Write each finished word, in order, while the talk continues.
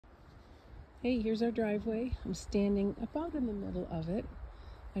Hey, here's our driveway. I'm standing about in the middle of it.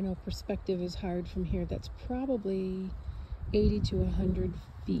 I know perspective is hard from here. That's probably 80 to 100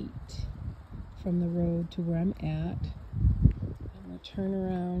 feet from the road to where I'm at. I'm going to turn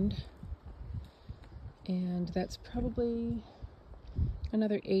around, and that's probably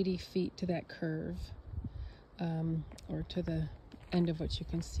another 80 feet to that curve, or to the end of what you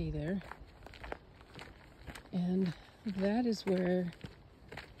can see there. And that is where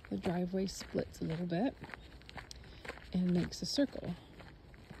the driveway splits a little bit and makes a circle.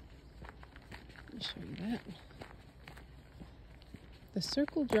 Let me show you that. The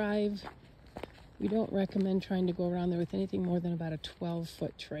circle drive, we don't recommend trying to go around there with anything more than about a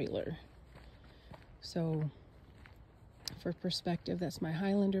 12-foot trailer. So for perspective, that's my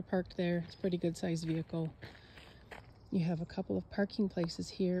Highlander parked there. It's a pretty good sized vehicle. You have a couple of parking places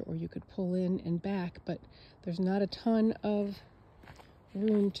here, or you could pull in and back, but there's not a ton of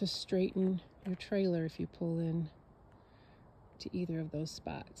room to straighten your trailer if you pull in to either of those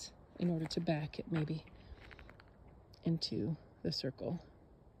spots in order to back it maybe into the circle.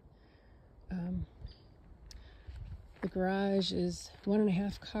 The garage is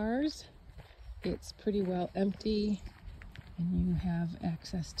 1.5 cars. It's pretty well empty, and you have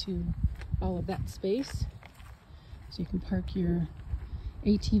access to all of that space. So you can park your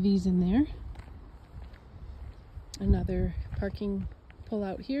ATVs in there. Another parking pull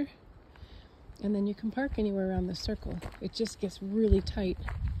out here, and then you can park anywhere around the circle. It just gets really tight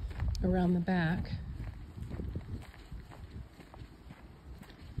around the back,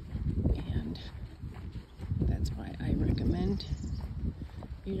 and that's why I recommend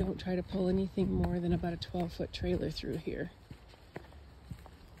you don't try to pull anything more than about a 12-foot trailer through here.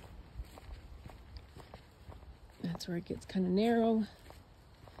 That's where it gets kind of narrow,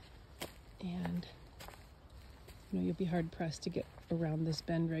 and you'll be hard pressed to get around this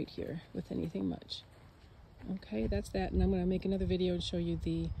bend right here with anything much. Okay, that's that, and I'm going to make another video and show you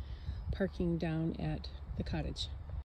the parking down at the cottage.